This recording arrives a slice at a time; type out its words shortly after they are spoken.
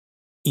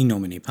In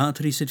nomine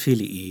Patris et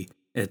Filii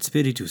et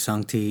Spiritus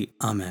Sancti.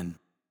 Amen.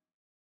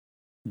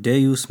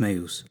 Deus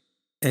meus,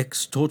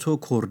 ex toto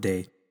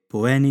corde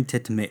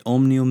poenitet me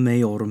omnium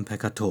meorum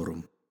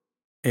peccatorum,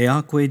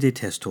 eaque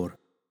detestor,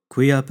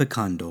 quia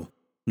peccando,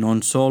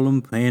 non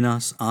solum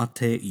penas a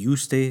te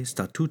iuste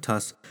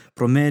statutas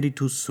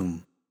promeritus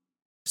sum,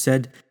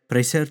 sed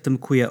praesertum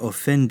quia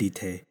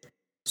offendite,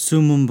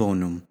 summum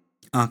bonum,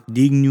 ac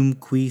dignum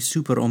qui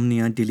super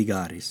omnia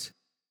diligaris.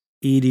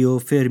 Idio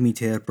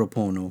fermiter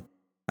propono,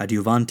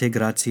 adiuvante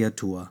gratia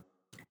tua,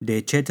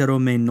 de cetero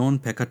me non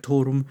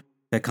peccatorum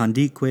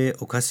peccandique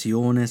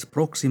occasiones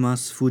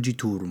proximas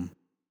fugiturum.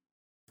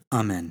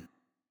 Amen.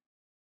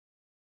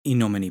 In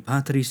nomine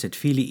Patris et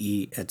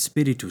Filii et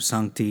Spiritus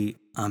Sancti.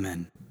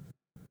 Amen.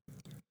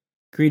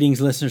 Greetings,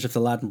 listeners of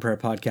the Latin Prayer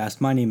Podcast.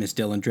 My name is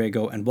Dylan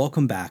Drago, and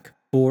welcome back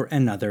for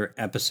another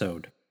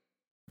episode.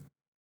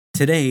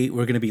 Today,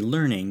 we're going to be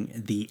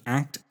learning the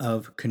act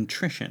of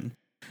contrition.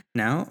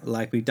 Now,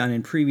 like we've done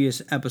in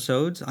previous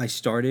episodes, I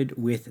started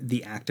with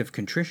the act of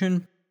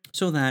contrition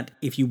so that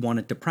if you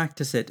wanted to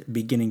practice it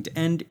beginning to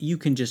end, you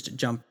can just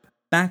jump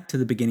back to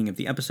the beginning of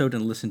the episode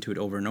and listen to it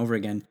over and over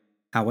again.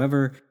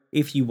 However,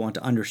 if you want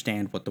to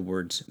understand what the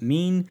words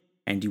mean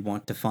and you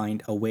want to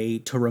find a way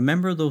to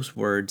remember those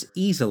words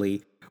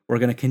easily, we're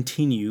going to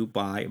continue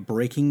by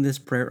breaking this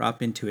prayer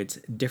up into its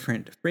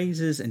different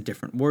phrases and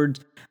different words,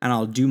 and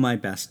I'll do my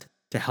best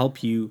to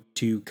help you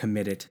to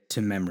commit it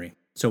to memory.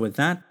 So with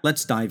that,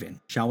 let's dive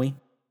in, shall we?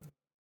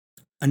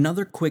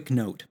 Another quick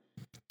note.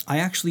 I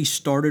actually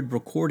started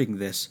recording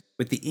this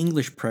with the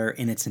English prayer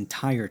in its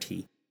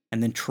entirety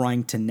and then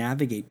trying to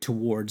navigate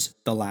towards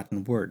the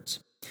Latin words.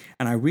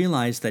 And I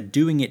realized that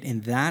doing it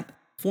in that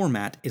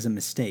format is a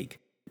mistake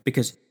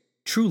because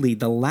truly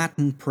the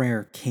Latin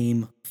prayer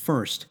came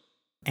first,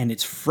 and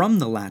it's from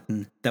the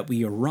Latin that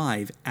we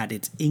arrive at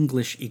its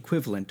English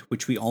equivalent,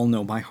 which we all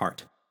know by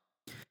heart.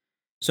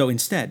 So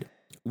instead,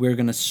 we're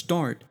going to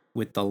start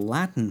with the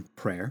Latin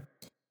prayer,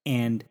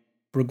 and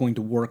we're going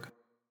to work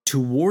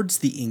towards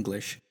the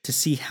English to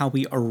see how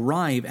we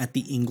arrive at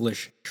the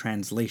English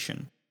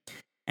translation.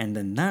 And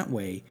then that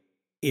way,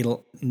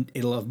 it'll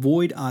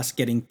avoid us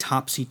getting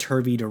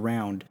topsy-turvied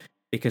around,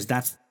 because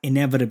that's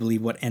inevitably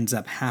what ends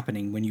up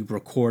happening when you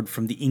record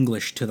from the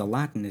English to the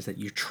Latin, is that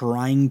you're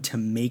trying to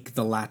make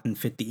the Latin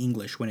fit the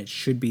English when it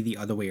should be the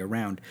other way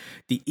around.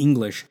 The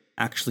English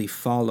actually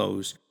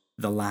follows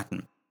the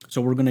Latin. So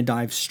we're going to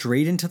dive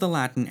straight into the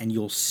Latin, and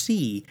you'll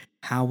see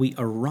how we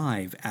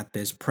arrive at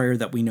this prayer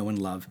that we know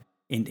and love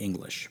in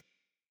English.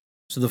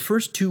 So the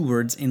first two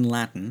words in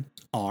Latin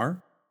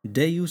are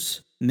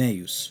Deus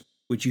meus,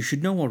 which you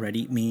should know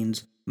already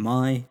means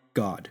my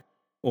God,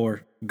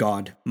 or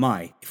God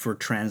my, if we're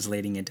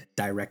translating it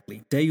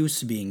directly.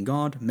 Deus being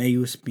God,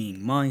 meus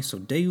being my, so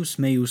Deus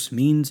meus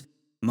means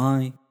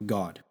my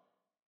God.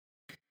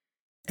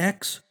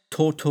 Ex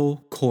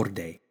toto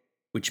corde,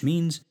 which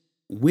means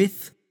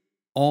with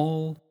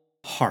all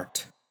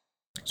heart.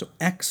 So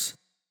ex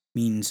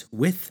means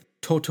with,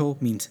 toto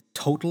means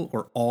total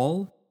or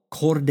all,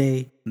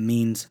 corde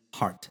means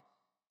heart.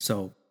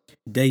 So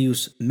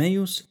Deus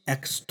meus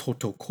ex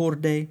toto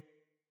corde,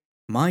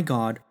 my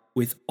God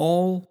with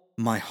all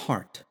my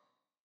heart.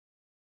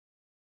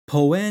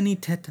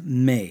 Poenitet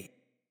me.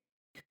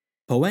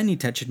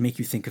 Poenitet should make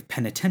you think of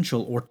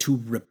penitential or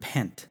to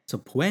repent. So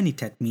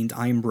poenitet means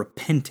I am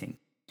repenting.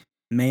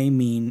 Me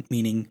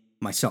meaning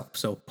myself.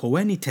 So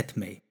poenitet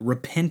me,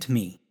 repent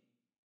me.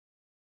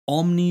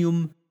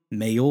 Omnium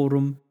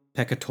meorum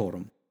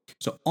peccatorum.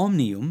 So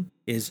omnium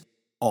is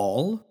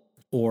all,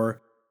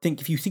 or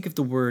if you think of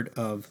the word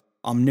of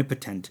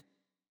omnipotent,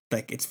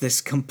 like it's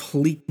this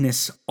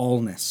completeness,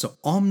 allness. So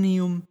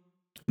omnium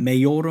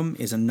meorum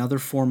is another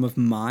form of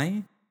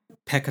my,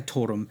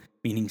 peccatorum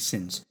meaning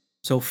sins.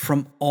 So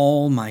from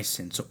all my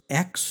sins. So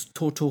ex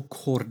toto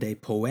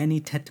corde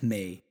poenitet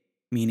me,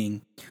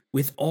 meaning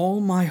with all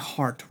my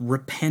heart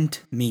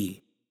repent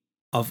me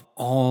of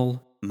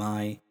all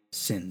my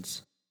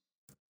sins.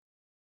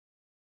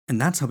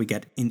 And that's how we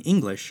get in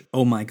English,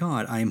 oh my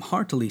God, I am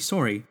heartily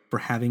sorry for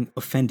having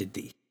offended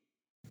thee.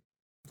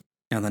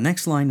 Now the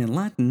next line in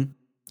Latin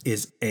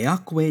is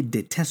eaque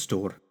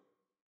detestor.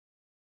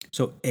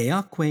 So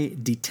eaque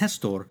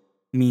detestor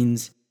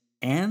means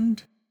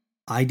and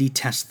I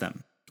detest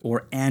them,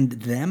 or and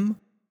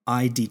them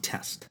I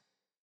detest.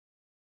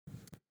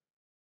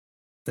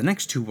 The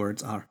next two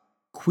words are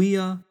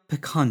quia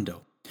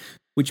peccando,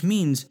 which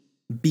means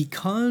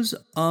because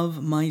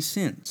of my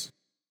sins.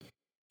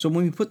 So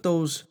when we put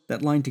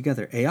that line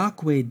together,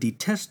 eaque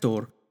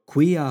detestor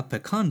quia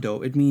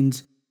peccando, it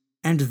means,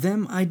 and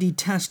them I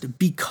detest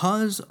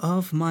because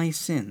of my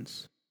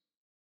sins.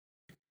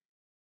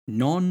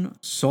 Non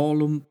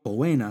solum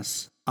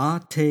poenas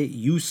a te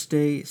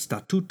iuste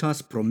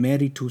statutas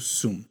promeritus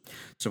sum.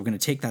 So we're going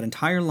to take that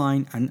entire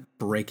line and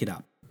break it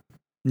up.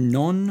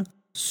 Non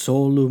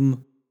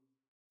solum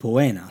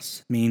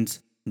poenas means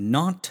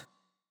not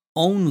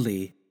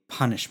only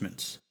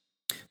punishments.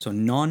 So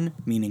non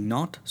meaning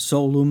not,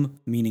 solum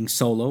meaning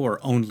solo or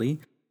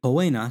only,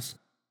 poenas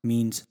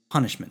means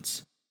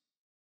punishments.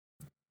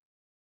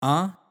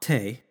 A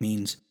te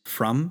means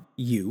from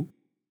you.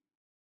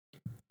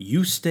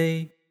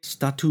 Juste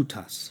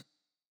statutas.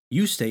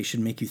 Juste should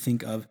make you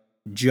think of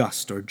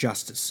just or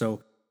justice.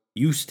 So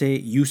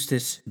juste,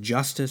 justus,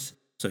 justice.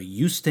 So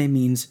juste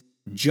means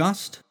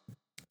just.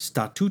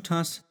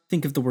 Statutas,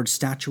 think of the word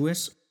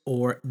statuus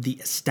or the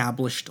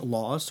established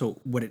law.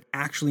 So what it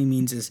actually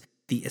means is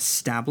the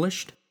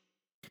established.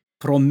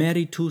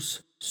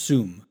 Promeritus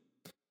sum,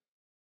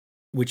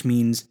 which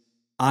means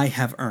I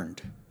have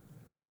earned.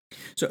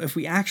 So if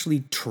we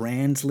actually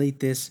translate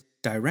this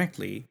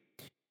directly,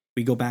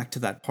 we go back to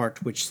that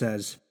part which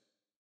says,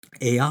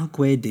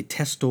 Eaque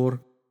detestor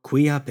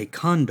quia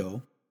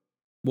peccando.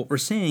 What we're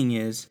saying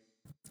is,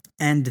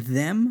 and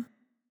them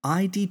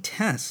I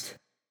detest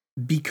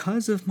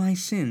because of my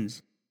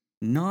sins,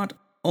 not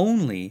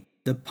only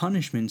the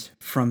punishments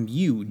from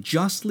you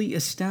justly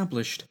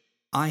established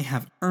I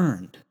have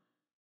earned.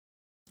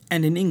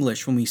 And in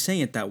English, when we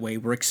say it that way,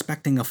 we're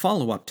expecting a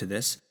follow-up to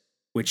this,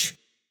 which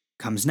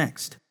comes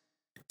next.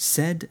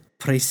 Sed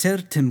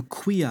praesertim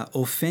quia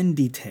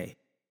offendite.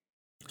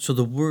 So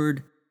the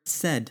word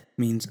sed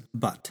means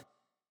but.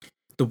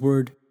 The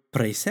word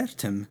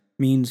praesertim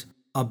means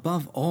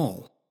above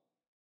all.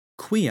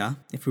 Quia,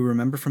 if we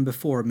remember from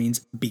before, means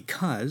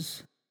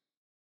because.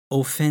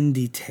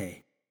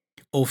 Offendite.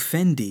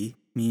 Offendi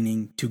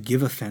meaning to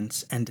give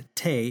offense, and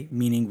te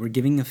meaning we're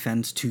giving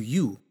offense to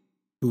you,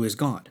 who is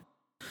God.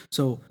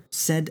 So,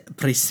 sed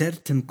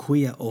praesertim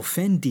quia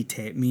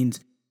offendite means,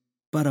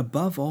 but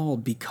above all,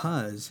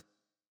 because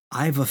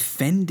I've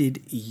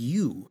offended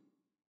you.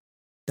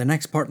 The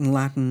next part in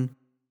Latin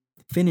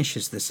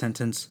finishes the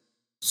sentence,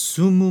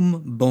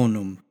 summum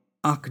bonum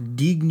ac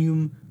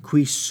dignum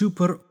qui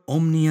super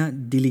omnia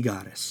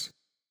diligaris.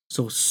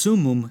 So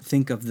summum,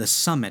 think of the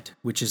summit,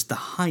 which is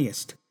the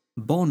highest.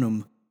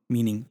 Bonum,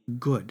 meaning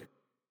good.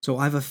 So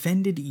I've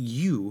offended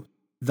you,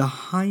 the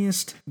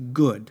highest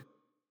good.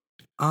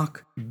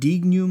 Ac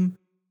dignum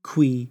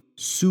qui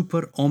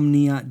super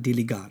omnia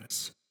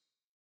diligaris.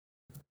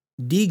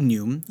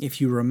 Dignum,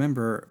 if you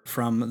remember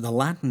from the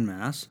Latin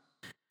Mass,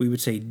 we would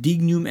say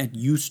dignum et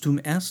justum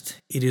est,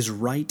 it is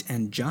right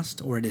and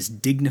just, or it is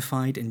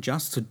dignified and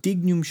just. So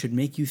dignum should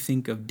make you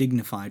think of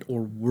dignified or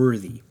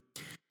worthy.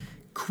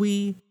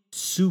 Qui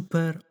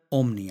super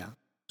omnia.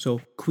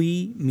 So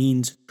qui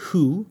means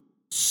who,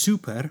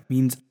 super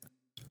means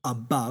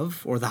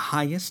above or the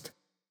highest,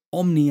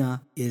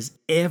 omnia is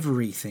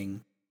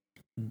everything,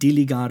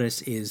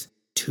 diligaris is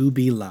to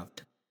be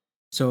loved.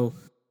 So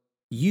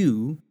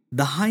you,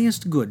 the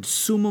highest good,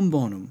 summum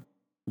bonum,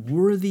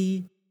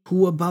 worthy,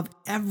 who above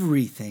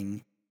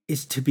everything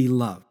is to be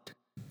loved.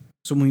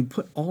 So when we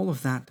put all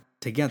of that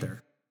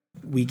together,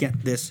 we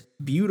get this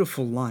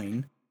beautiful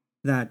line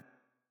that,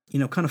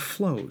 kind of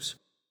flows,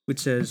 which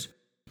says,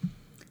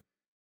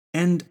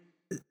 and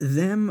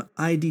them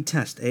I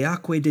detest,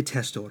 eaque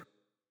detestor,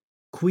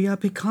 quia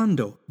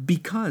peccando,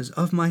 because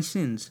of my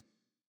sins,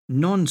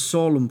 non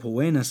solum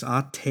poenas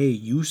a te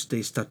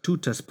juste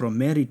statutas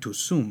promeritus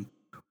sum,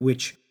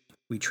 which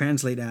we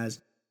translate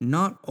as,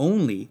 not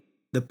only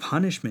the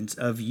punishments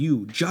of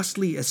you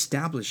justly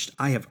established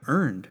I have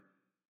earned,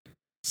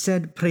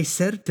 sed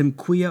praesertim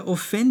quia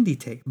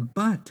offendite,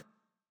 but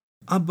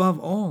above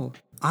all,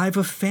 I've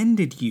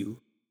offended you,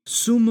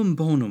 summum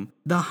bonum,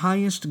 the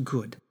highest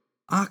good,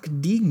 ac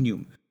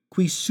dignum,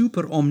 qui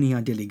super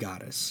omnia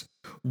diligaris,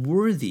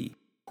 worthy,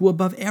 who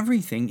above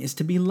everything is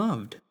to be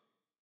loved.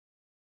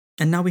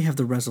 And now we have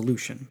the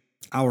resolution,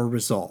 our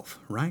resolve,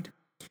 right?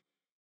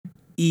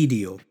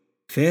 Idio,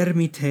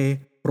 fermite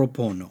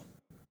propono.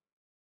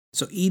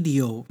 So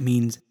idio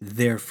means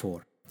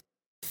therefore.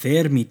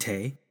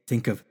 Fermite,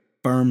 think of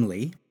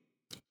firmly.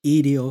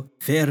 Idio,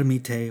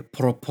 fermite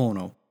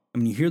propono.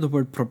 And when you hear the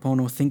word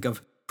propono, think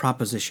of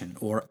proposition,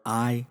 or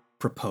I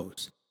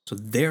propose. So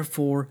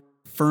therefore,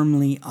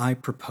 firmly I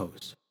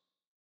propose.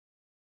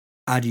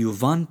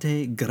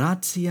 Adiuvante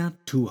gratia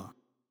tua.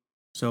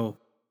 So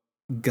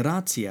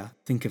gratia,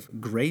 think of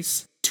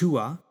grace,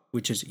 tua,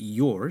 which is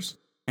yours,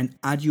 and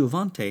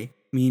adiuvante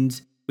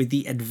means with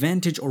the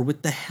advantage or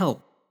with the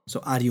help. So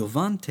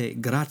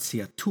adiuvante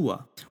gratia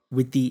tua,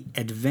 with the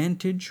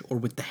advantage or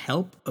with the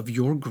help of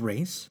your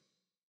grace,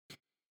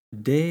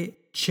 de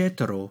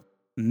cetero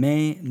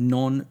me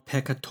non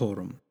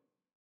peccatorum.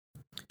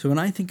 So when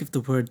I think of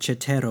the word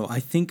cetero, I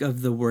think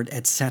of the word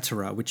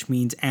etc., which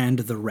means and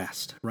the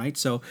rest, right?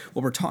 So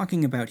what we're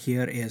talking about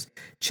here is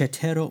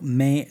cetero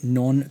me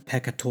non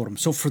peccatorum.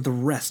 So for the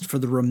rest, for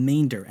the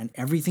remainder, and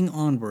everything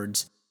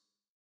onwards,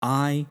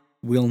 I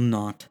will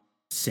not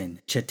sin.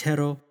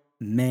 Cetero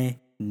me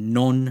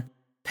non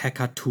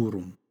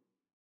peccatorum.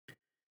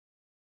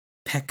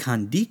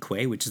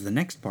 Peccandique, which is the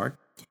next part,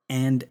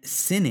 and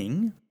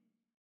sinning,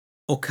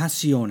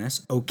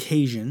 occasiones,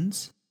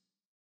 occasions,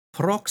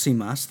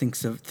 proximas,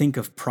 think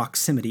of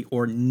proximity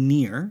or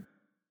near,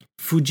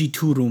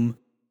 fugiturum,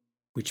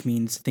 which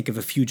means think of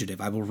a fugitive,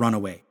 I will run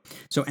away.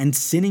 So, and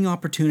sinning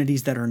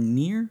opportunities that are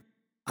near,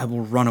 I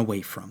will run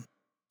away from.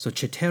 So,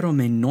 cetero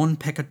me non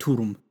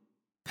peccaturum,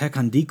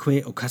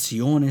 peccandique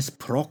occasiones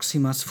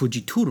proximas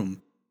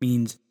fugiturum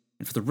means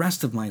and for the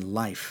rest of my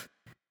life,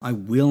 I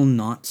will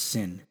not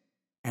sin.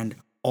 And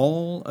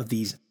all of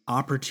these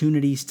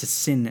opportunities to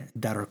sin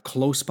that are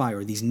close by,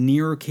 or these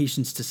near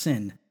occasions to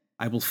sin,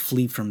 I will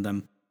flee from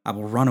them. I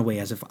will run away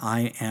as if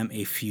I am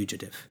a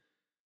fugitive.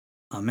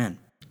 Amen.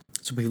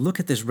 So we look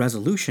at this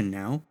resolution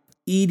now.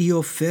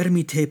 Idio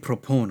fermite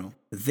propono.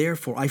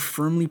 Therefore, I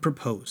firmly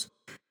propose,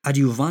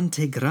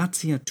 adiuvante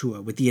gratia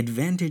tua, with the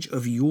advantage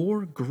of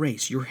your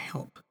grace, your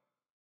help,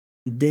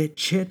 de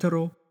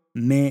cetero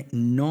me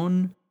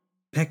non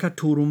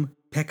peccatorum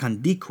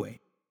peccandique.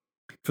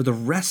 For the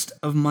rest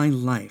of my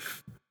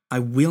life, I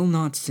will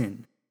not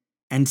sin,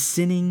 and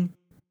sinning,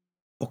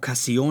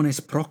 occasiones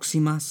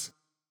proximas,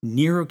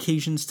 near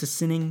occasions to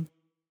sinning,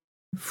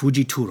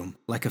 fugiturum,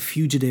 like a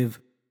fugitive,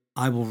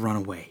 I will run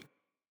away.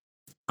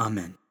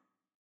 Amen.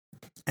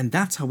 And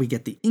that's how we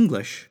get the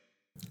English.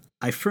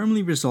 I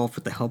firmly resolve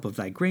with the help of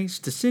thy grace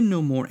to sin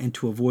no more and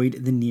to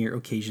avoid the near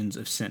occasions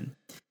of sin.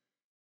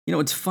 You know,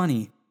 it's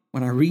funny,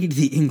 when I read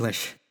the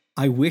English,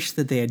 I wish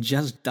that they had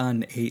just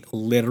done a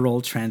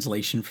literal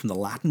translation from the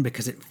Latin,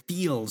 because it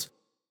feels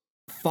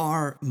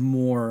far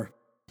more,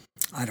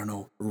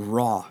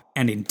 raw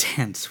and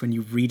intense when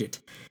you read it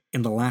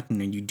in the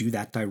Latin and you do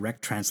that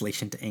direct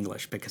translation to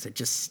English, because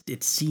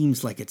it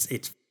seems like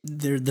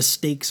the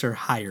stakes are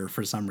higher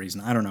for some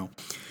reason. I don't know.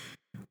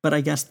 But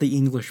I guess the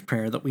English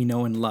prayer that we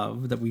know and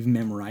love, that we've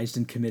memorized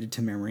and committed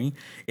to memory,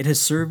 it has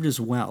served as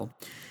well.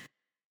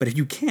 But if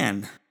you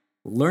can,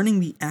 learning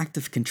the act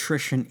of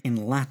contrition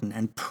in Latin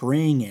and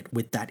praying it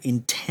with that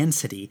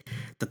intensity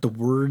that the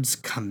words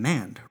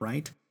command,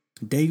 right?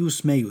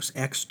 Deus meus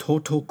ex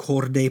toto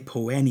corde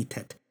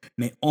poenitet,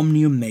 me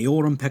omnium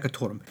meorum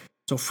peccatorum.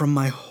 So from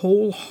my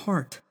whole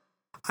heart,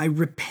 I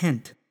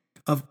repent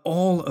of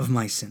all of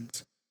my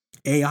sins.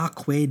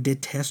 Eaque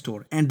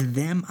detestor, and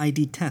them I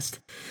detest,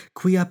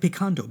 quia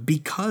peccando,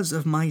 because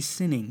of my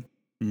sinning,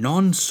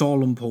 non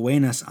solum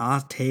poenas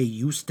a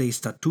te juste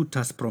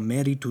statutas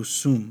promeritus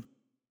sum.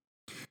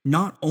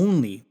 Not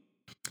only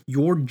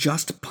your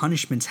just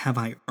punishments have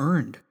I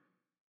earned,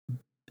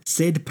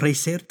 sed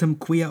praesertum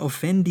quia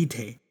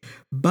offendite,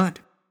 but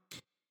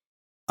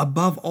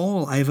above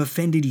all I have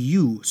offended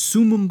you,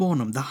 summum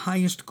bonum, the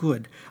highest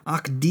good,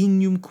 ac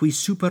dignum qui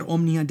super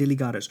omnia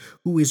delegatus,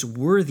 who is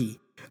worthy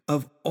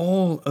of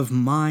all of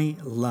my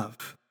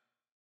love.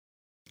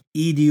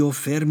 Idio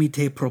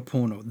fermite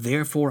propono,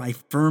 therefore I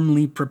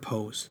firmly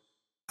propose,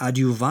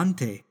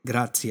 adiuvante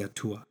gratia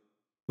tua,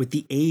 with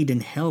the aid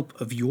and help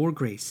of your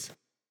grace,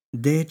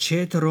 de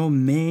cetero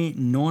me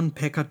non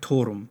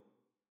peccatorum,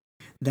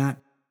 that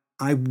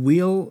I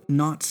will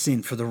not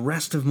sin for the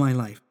rest of my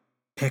life,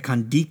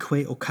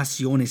 peccandique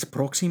occasiones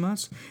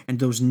proximas, and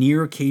those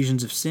near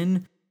occasions of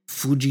sin,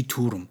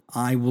 fugiturum,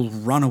 I will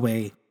run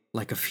away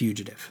like a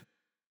fugitive.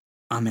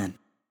 Amen.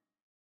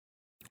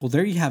 Well,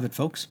 there you have it,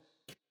 folks.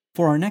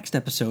 For our next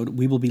episode,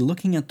 we will be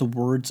looking at the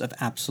words of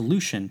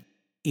absolution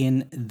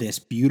in this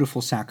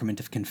beautiful sacrament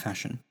of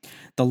confession.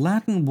 The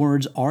Latin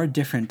words are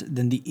different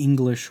than the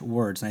English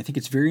words, and I think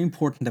it's very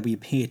important that we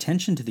pay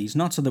attention to these,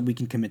 not so that we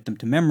can commit them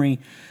to memory,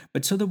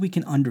 but so that we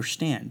can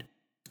understand.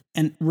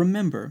 And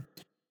remember,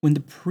 when the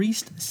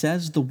priest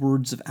says the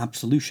words of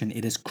absolution,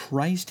 it is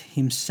Christ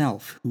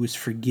himself who is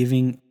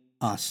forgiving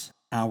us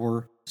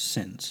our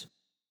sins.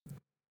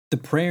 The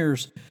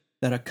prayers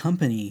that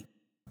accompany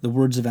the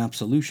words of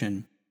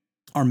absolution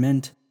are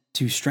meant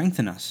to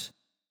strengthen us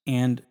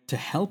and to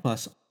help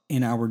us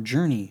in our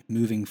journey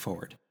moving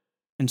forward.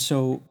 And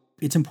so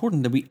it's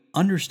important that we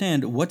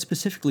understand what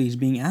specifically is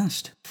being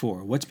asked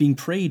for, what's being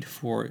prayed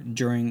for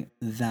during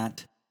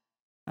that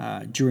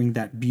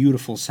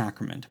beautiful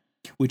sacrament,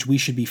 which we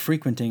should be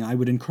frequenting. I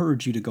would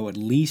encourage you to go at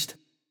least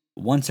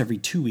once every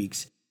 2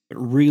 weeks, but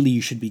really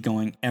you should be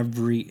going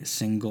every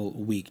single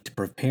week to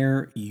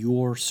prepare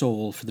your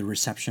soul for the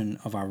reception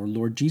of our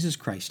Lord Jesus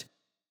Christ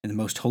in the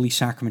most holy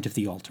sacrament of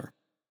the altar.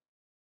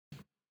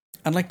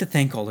 I'd like to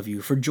thank all of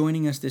you for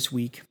joining us this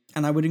week,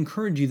 and I would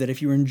encourage you that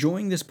if you're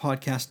enjoying this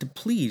podcast, to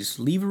please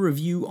leave a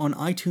review on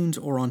iTunes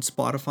or on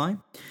Spotify.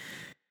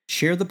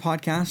 Share the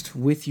podcast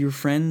with your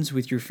friends,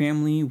 with your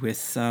family,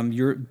 with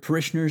your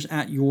parishioners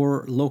at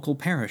your local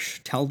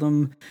parish. Tell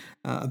them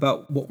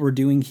about what we're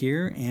doing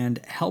here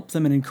and help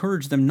them and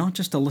encourage them not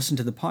just to listen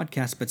to the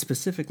podcast, but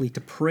specifically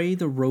to pray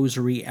the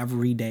rosary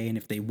every day. And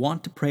if they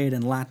want to pray it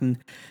in Latin,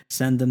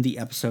 send them the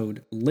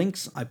episode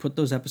links. I put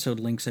those episode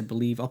links, I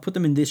believe. I'll put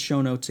them in this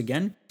show notes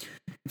again.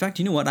 In fact,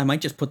 you know what? I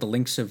might just put the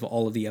links of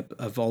all of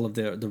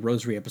the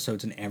rosary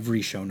episodes in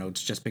every show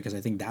notes, just because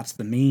I think that's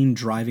the main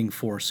driving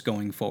force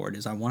going forward.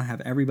 Is I want to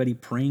have everybody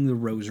praying the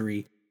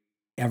rosary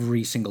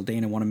every single day,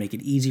 and I want to make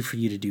it easy for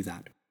you to do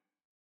that.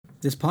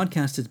 This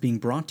podcast is being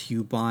brought to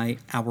you by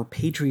our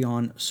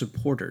Patreon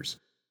supporters.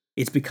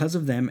 It's because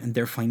of them and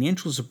their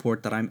financial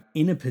support that I'm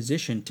in a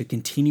position to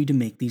continue to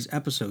make these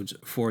episodes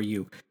for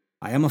you.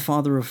 I am a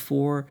father of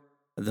 4,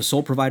 the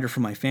sole provider for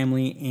my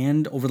family,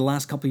 and over the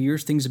last couple of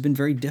years, things have been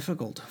very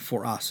difficult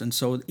for us. And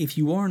so if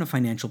you are in a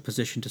financial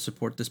position to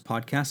support this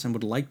podcast and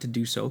would like to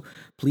do so,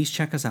 please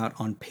check us out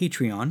on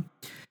Patreon.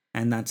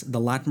 and that's the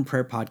Latin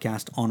Prayer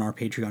Podcast on our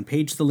Patreon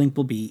page. The link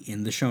will be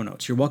in the show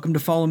notes. You're welcome to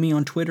follow me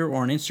on Twitter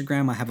or on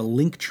Instagram. I have a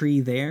link tree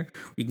there.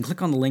 You can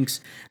click on the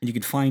links and you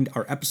can find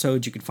our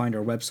episodes, you can find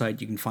our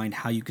website, you can find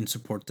how you can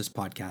support this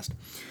podcast.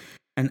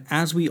 And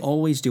as we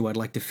always do, I'd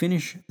like to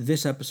finish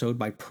this episode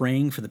by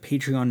praying for the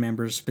Patreon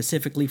members,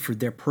 specifically for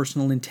their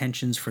personal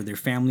intentions, for their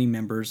family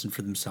members, and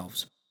for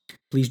themselves.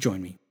 Please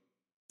join me.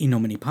 In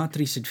nomine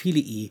Patris et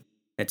Filii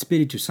et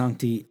Spiritus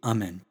Sancti.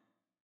 Amen.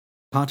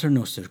 Pater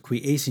noster,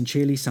 qui es in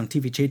celi,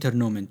 sanctificetur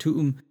nomen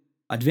tuum,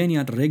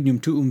 adveniat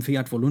regnum tuum,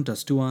 fiat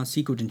voluntas tua,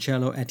 sicut in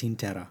cielo et in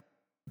terra.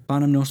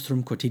 Panem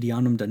nostrum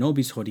quotidianum da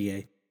nobis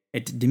hodie,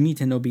 et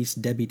dimite nobis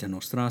debita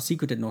nostra,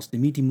 sicut et nos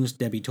dimitimus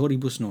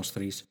debitoribus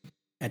nostris,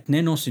 et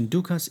ne nos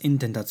inducas in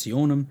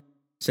tentationem,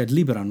 sed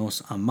libera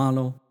nos a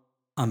malo.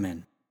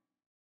 Amen.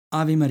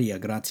 Ave Maria,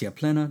 gratia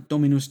plena,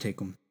 Dominus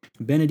tecum,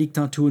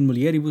 benedicta tu in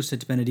mulieribus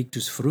et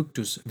benedictus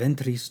fructus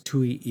ventris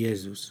tui,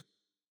 Iesus.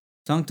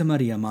 Sancta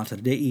Maria, Mater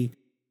Dei,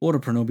 ora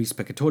pro nobis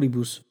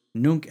peccatoribus,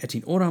 nunc et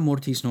in hora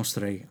mortis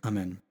nostrae.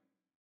 Amen.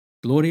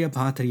 Gloria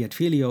Patri et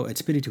Filio et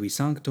Spiritui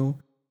Sancto,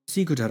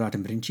 sicut erat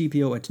in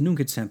principio et nunc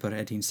et semper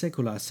et in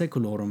saecula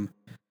saeculorum.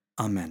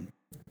 Amen.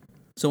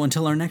 So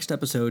until our next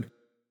episode,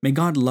 may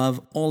God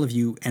love all of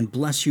you and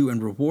bless you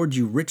and reward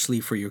you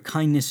richly for your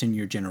kindness and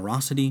your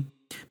generosity.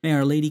 May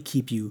Our Lady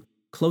keep you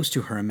close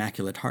to her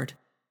Immaculate Heart,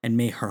 and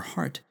may her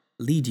heart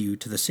lead you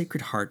to the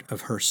Sacred Heart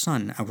of her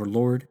Son, our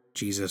Lord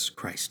Jesus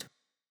Christ.